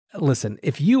Listen,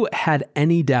 if you had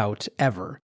any doubt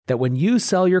ever that when you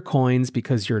sell your coins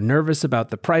because you're nervous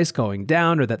about the price going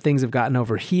down or that things have gotten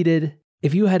overheated,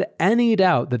 if you had any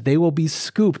doubt that they will be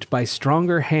scooped by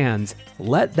stronger hands,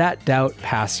 let that doubt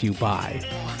pass you by.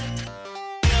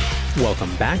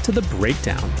 Welcome back to The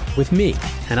Breakdown with me,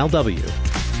 NLW.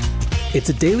 It's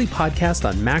a daily podcast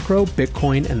on macro,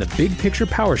 Bitcoin, and the big picture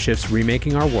power shifts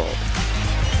remaking our world.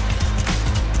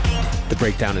 The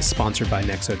Breakdown is sponsored by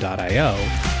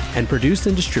Nexo.io and produced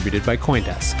and distributed by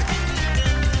CoinDesk.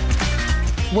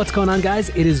 What's going on, guys?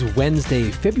 It is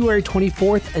Wednesday, February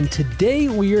 24th, and today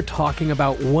we are talking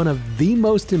about one of the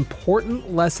most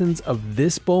important lessons of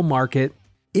this bull market.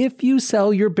 If you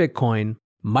sell your Bitcoin,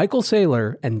 Michael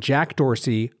Saylor and Jack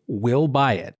Dorsey will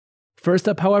buy it. First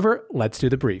up, however, let's do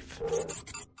the brief.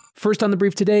 First on the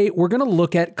brief today, we're going to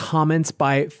look at comments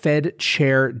by Fed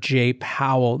Chair Jay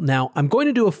Powell. Now, I'm going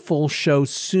to do a full show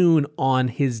soon on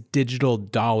his digital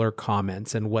dollar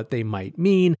comments and what they might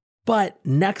mean, but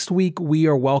next week we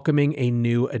are welcoming a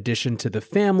new addition to the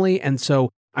family, and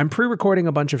so I'm pre-recording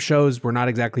a bunch of shows. We're not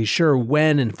exactly sure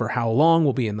when and for how long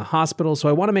we'll be in the hospital, so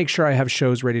I want to make sure I have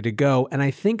shows ready to go, and I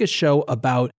think a show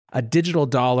about a digital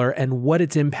dollar and what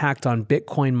its impact on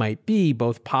Bitcoin might be,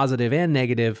 both positive and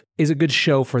negative, is a good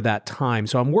show for that time.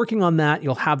 So I'm working on that.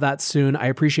 You'll have that soon. I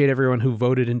appreciate everyone who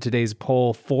voted in today's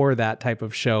poll for that type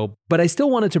of show, but I still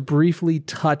wanted to briefly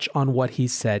touch on what he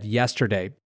said yesterday.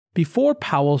 Before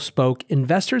Powell spoke,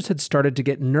 investors had started to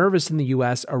get nervous in the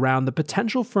US around the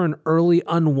potential for an early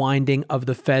unwinding of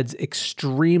the Fed's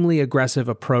extremely aggressive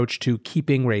approach to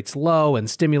keeping rates low and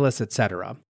stimulus,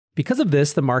 etc. Because of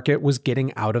this, the market was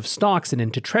getting out of stocks and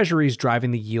into treasuries,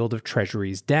 driving the yield of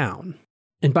treasuries down.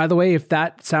 And by the way, if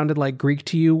that sounded like Greek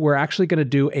to you, we're actually going to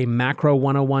do a Macro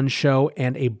 101 show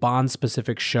and a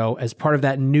bond-specific show as part of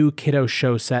that new Kiddo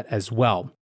show set as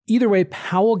well. Either way,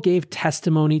 Powell gave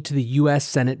testimony to the U.S.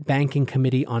 Senate Banking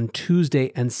Committee on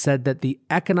Tuesday and said that the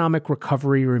economic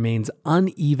recovery remains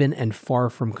uneven and far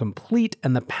from complete,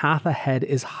 and the path ahead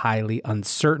is highly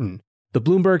uncertain. The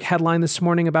Bloomberg headline this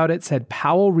morning about it said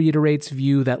Powell reiterates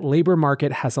view that labor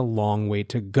market has a long way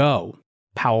to go.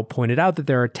 Powell pointed out that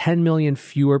there are 10 million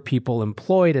fewer people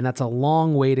employed, and that's a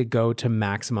long way to go to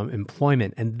maximum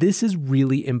employment. And this is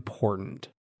really important.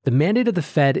 The mandate of the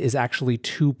Fed is actually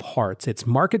two parts. It's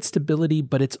market stability,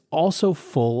 but it's also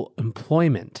full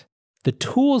employment. The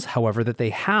tools, however, that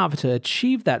they have to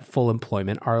achieve that full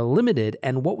employment are limited,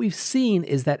 and what we've seen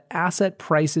is that asset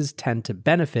prices tend to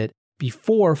benefit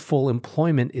before full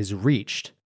employment is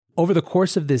reached. Over the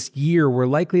course of this year, we're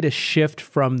likely to shift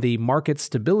from the market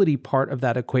stability part of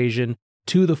that equation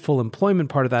to the full employment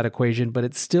part of that equation, but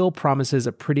it still promises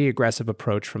a pretty aggressive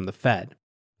approach from the Fed.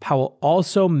 Powell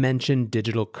also mentioned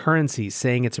digital currency,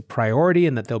 saying it's a priority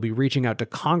and that they'll be reaching out to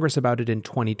Congress about it in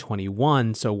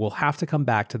 2021, so we'll have to come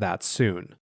back to that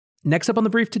soon. Next up on the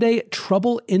brief today,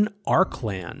 trouble in ARK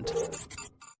land.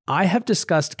 I have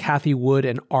discussed Cathie Wood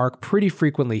and ARK pretty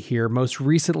frequently here, most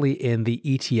recently in the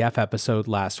ETF episode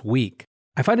last week.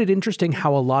 I find it interesting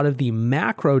how a lot of the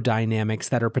macro dynamics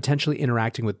that are potentially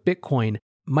interacting with Bitcoin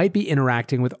might be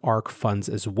interacting with ARK funds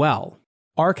as well.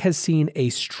 ARK has seen a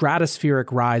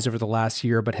stratospheric rise over the last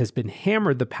year, but has been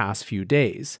hammered the past few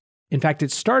days. In fact,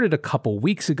 it started a couple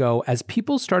weeks ago as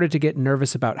people started to get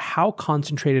nervous about how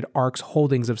concentrated ARK's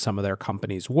holdings of some of their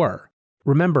companies were.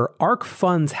 Remember, ARK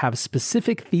funds have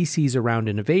specific theses around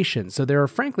innovation, so there are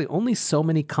frankly only so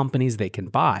many companies they can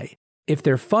buy. If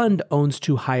their fund owns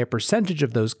too high a percentage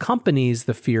of those companies,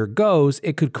 the fear goes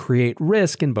it could create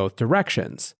risk in both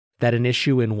directions. That an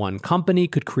issue in one company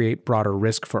could create broader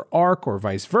risk for ARK, or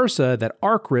vice versa, that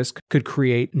ARK risk could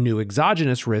create new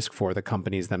exogenous risk for the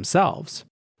companies themselves.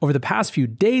 Over the past few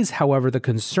days, however, the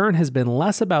concern has been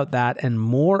less about that and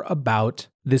more about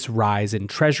this rise in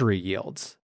treasury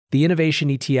yields. The Innovation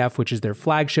ETF, which is their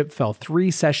flagship, fell 3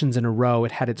 sessions in a row.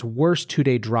 It had its worst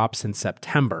 2-day drop since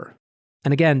September.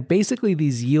 And again, basically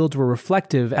these yields were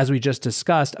reflective, as we just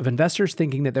discussed, of investors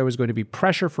thinking that there was going to be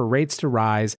pressure for rates to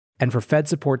rise and for Fed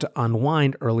support to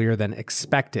unwind earlier than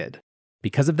expected.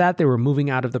 Because of that, they were moving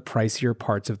out of the pricier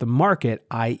parts of the market,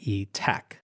 i.e.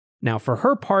 tech. Now, for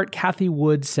her part, Cathie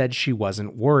Wood said she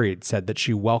wasn't worried, said that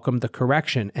she welcomed the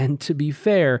correction, and to be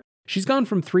fair, she's gone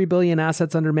from 3 billion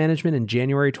assets under management in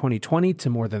January 2020 to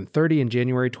more than 30 in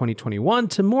January 2021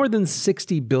 to more than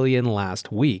 60 billion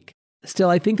last week. Still,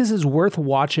 I think this is worth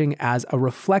watching as a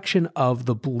reflection of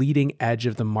the bleeding edge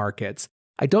of the markets.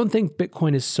 I don't think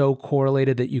Bitcoin is so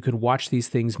correlated that you could watch these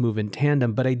things move in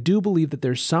tandem, but I do believe that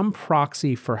there's some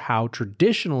proxy for how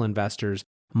traditional investors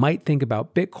might think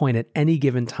about Bitcoin at any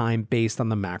given time based on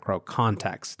the macro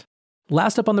context.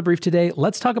 Last up on the brief today,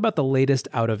 let's talk about the latest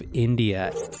out of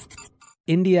India.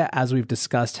 India, as we've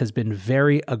discussed, has been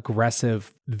very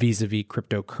aggressive vis-a-vis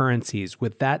cryptocurrencies,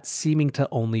 with that seeming to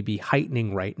only be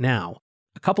heightening right now.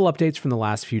 A couple updates from the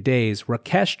last few days.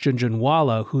 Rakesh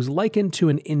Jhunjhunwala, who's likened to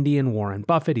an Indian Warren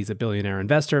Buffett, he's a billionaire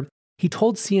investor, he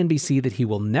told CNBC that he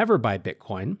will never buy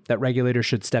Bitcoin, that regulators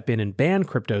should step in and ban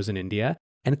cryptos in India,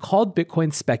 and called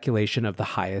Bitcoin speculation of the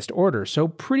highest order. So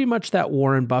pretty much that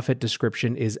Warren Buffett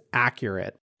description is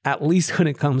accurate, at least when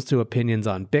it comes to opinions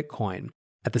on Bitcoin.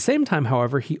 At the same time,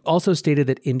 however, he also stated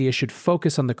that India should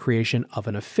focus on the creation of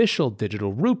an official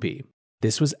digital rupee.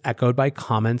 This was echoed by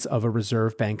comments of a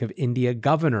Reserve Bank of India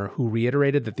governor who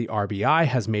reiterated that the RBI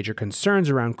has major concerns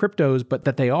around cryptos, but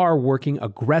that they are working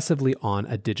aggressively on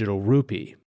a digital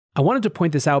rupee. I wanted to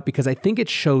point this out because I think it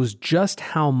shows just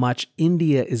how much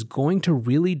India is going to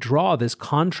really draw this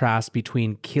contrast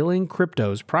between killing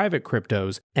cryptos, private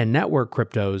cryptos, and network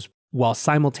cryptos, while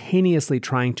simultaneously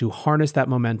trying to harness that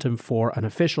momentum for an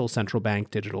official central bank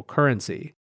digital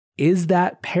currency. Is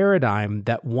that paradigm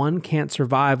that one can't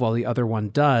survive while the other one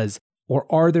does, or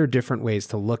are there different ways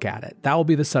to look at it? That will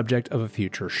be the subject of a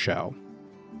future show.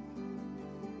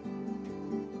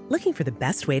 Looking for the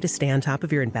best way to stay on top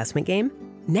of your investment game?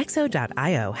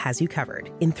 Nexo.io has you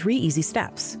covered in 3 easy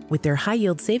steps with their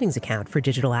high-yield savings account for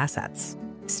digital assets.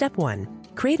 Step 1.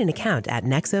 Create an account at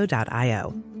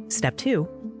Nexo.io. Step 2.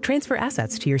 Transfer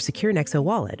assets to your secure Nexo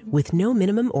wallet with no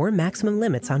minimum or maximum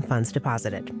limits on funds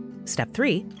deposited. Step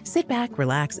 3. Sit back,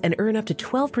 relax, and earn up to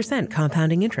 12%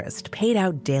 compounding interest paid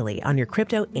out daily on your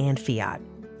crypto and fiat.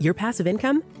 Your passive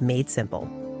income made simple.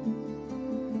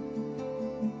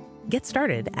 Get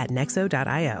started at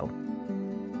Nexo.io.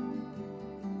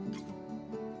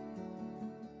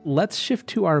 Let's shift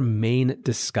to our main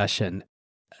discussion.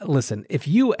 Listen, if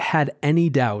you had any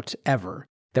doubt ever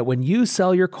that when you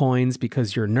sell your coins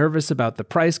because you're nervous about the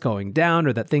price going down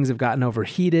or that things have gotten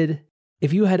overheated,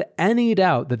 if you had any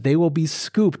doubt that they will be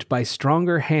scooped by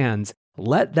stronger hands,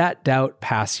 let that doubt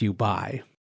pass you by.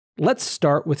 Let's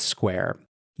start with Square.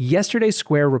 Yesterday,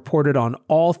 Square reported on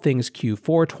all things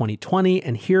Q4 2020,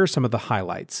 and here are some of the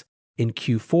highlights. In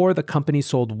Q4, the company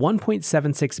sold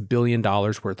 $1.76 billion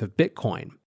worth of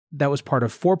Bitcoin. That was part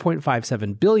of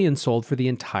 $4.57 billion sold for the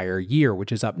entire year,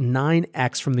 which is up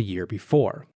 9x from the year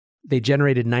before. They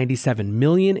generated $97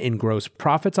 million in gross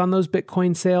profits on those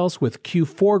Bitcoin sales, with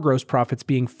Q4 gross profits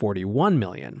being $41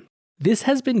 million. This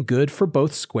has been good for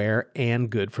both Square and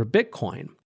good for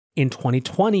Bitcoin. In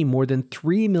 2020, more than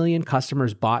 3 million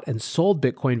customers bought and sold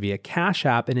Bitcoin via Cash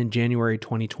App, and in January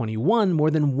 2021,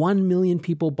 more than 1 million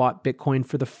people bought Bitcoin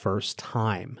for the first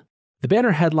time. The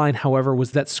banner headline, however,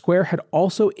 was that Square had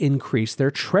also increased their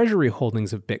treasury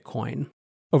holdings of Bitcoin.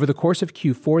 Over the course of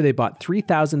Q4, they bought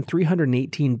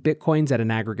 3,318 Bitcoins at an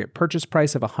aggregate purchase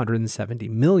price of $170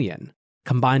 million.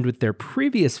 Combined with their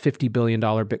previous $50 billion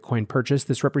Bitcoin purchase,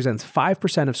 this represents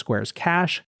 5% of Square's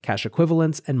cash, cash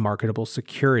equivalents, and marketable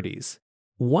securities.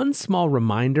 One small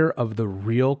reminder of the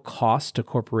real cost to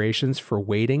corporations for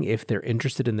waiting if they're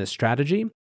interested in this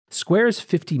strategy: Square's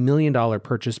 $50 million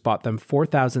purchase bought them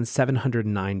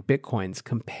 4,709 Bitcoins,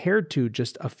 compared to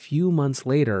just a few months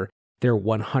later, their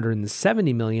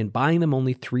 $170 million buying them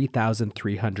only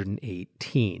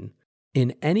 3,318.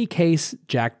 In any case,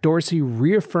 Jack Dorsey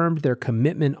reaffirmed their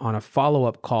commitment on a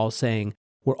follow-up call, saying,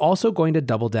 "We're also going to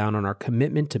double down on our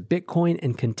commitment to Bitcoin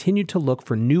and continue to look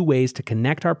for new ways to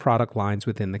connect our product lines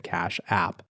within the Cash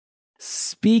App."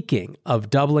 Speaking of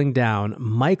doubling down,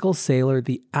 Michael Saylor,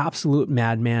 the absolute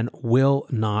madman, will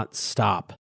not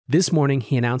stop. This morning,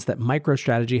 he announced that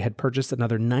MicroStrategy had purchased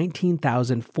another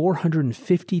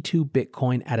 19,452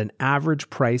 Bitcoin at an average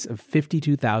price of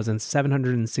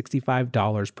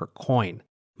 $52,765 per coin.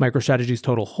 MicroStrategy's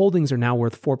total holdings are now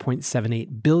worth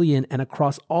 $4.78 billion, and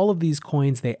across all of these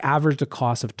coins, they averaged a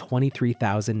cost of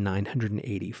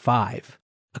 $23,985.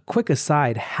 A quick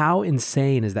aside, how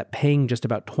insane is that paying just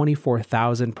about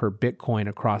 $24,000 per Bitcoin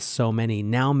across so many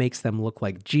now makes them look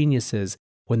like geniuses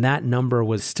when that number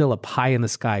was still a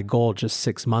pie-in-the-sky goal just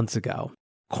 6 months ago?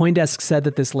 CoinDesk said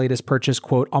that this latest purchase,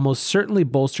 quote, almost certainly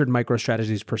bolstered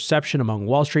MicroStrategy's perception among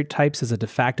Wall Street types as a de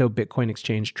facto Bitcoin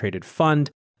exchange-traded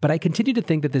fund, but I continue to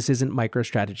think that this isn't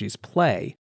MicroStrategy's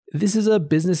play. This is a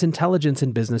business intelligence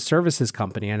and business services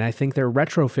company, and I think they're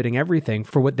retrofitting everything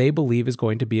for what they believe is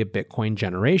going to be a Bitcoin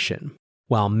generation.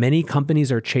 While many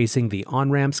companies are chasing the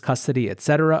on-ramps, custody,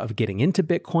 etc. of getting into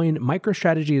Bitcoin,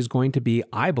 MicroStrategy is going to be,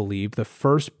 I believe, the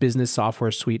first business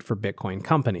software suite for Bitcoin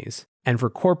companies, and for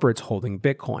corporates holding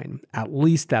Bitcoin. At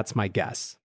least that's my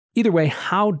guess. Either way,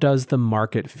 how does the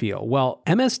market feel? Well,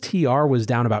 MSTR was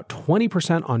down about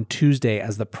 20% on Tuesday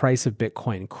as the price of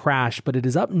Bitcoin crashed, but it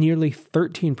is up nearly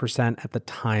 13% at the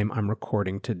time I'm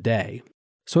recording today.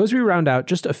 So as we round out,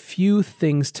 just a few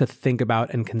things to think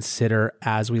about and consider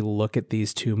as we look at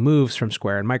these two moves from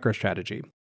Square and MicroStrategy.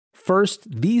 First,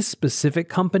 these specific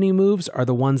company moves are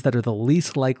the ones that are the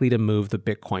least likely to move the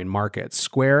Bitcoin market.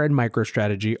 Square and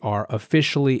MicroStrategy are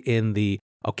officially in the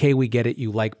okay, we get it,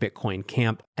 you like Bitcoin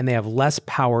camp, and they have less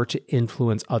power to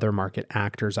influence other market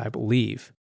actors, I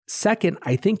believe. Second,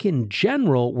 I think in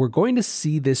general, we're going to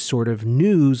see this sort of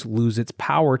news lose its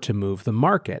power to move the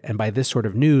market. And by this sort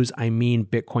of news, I mean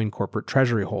Bitcoin corporate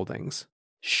treasury holdings.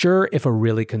 Sure, if a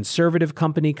really conservative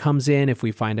company comes in, if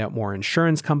we find out more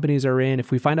insurance companies are in, if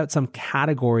we find out some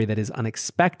category that is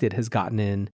unexpected has gotten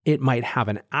in, it might have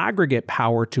an aggregate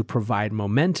power to provide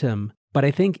momentum. But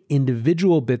I think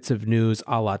individual bits of news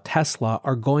a la Tesla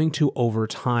are going to, over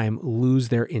time, lose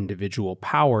their individual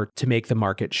power to make the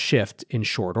market shift in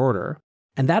short order.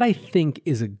 And that, I think,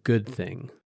 is a good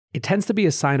thing. It tends to be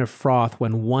a sign of froth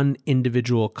when one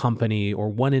individual company or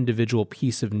one individual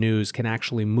piece of news can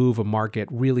actually move a market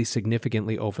really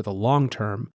significantly over the long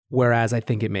term. Whereas I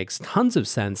think it makes tons of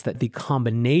sense that the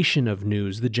combination of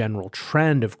news, the general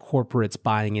trend of corporates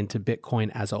buying into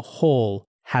Bitcoin as a whole,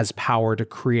 has power to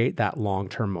create that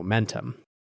long-term momentum.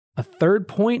 A third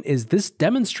point is this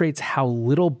demonstrates how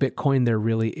little Bitcoin there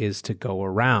really is to go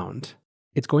around.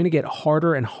 It's going to get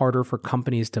harder and harder for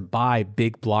companies to buy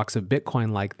big blocks of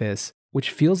Bitcoin like this, which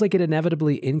feels like it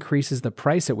inevitably increases the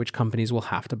price at which companies will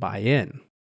have to buy in.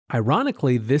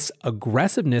 Ironically, this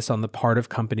aggressiveness on the part of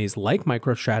companies like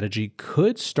MicroStrategy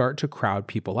could start to crowd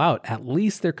people out. At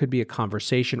least there could be a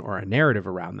conversation or a narrative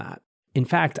around that. In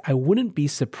fact, I wouldn't be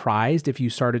surprised if you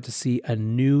started to see a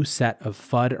new set of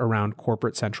FUD around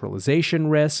corporate centralization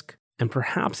risk, and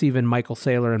perhaps even Michael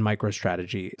Saylor and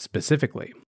MicroStrategy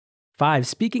specifically. 5,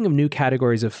 speaking of new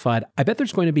categories of FUD, I bet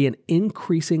there's going to be an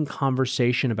increasing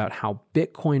conversation about how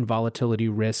Bitcoin volatility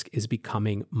risk is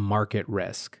becoming market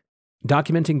risk.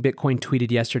 Documenting Bitcoin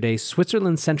tweeted yesterday,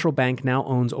 Switzerland's central bank now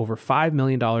owns over $5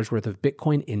 million worth of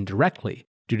Bitcoin indirectly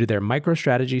due to their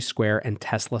MicroStrategy, Square, and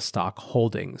Tesla stock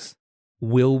holdings.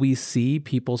 Will we see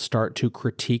people start to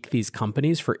critique these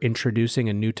companies for introducing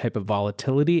a new type of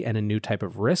volatility and a new type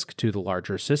of risk to the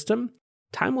larger system?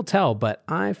 Time will tell, but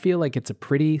I feel like it's a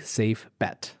pretty safe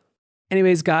bet.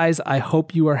 Anyways, guys, I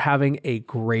hope you are having a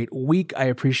great week. I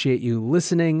appreciate you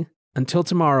listening. Until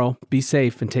tomorrow, be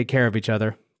safe and take care of each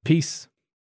other. Peace.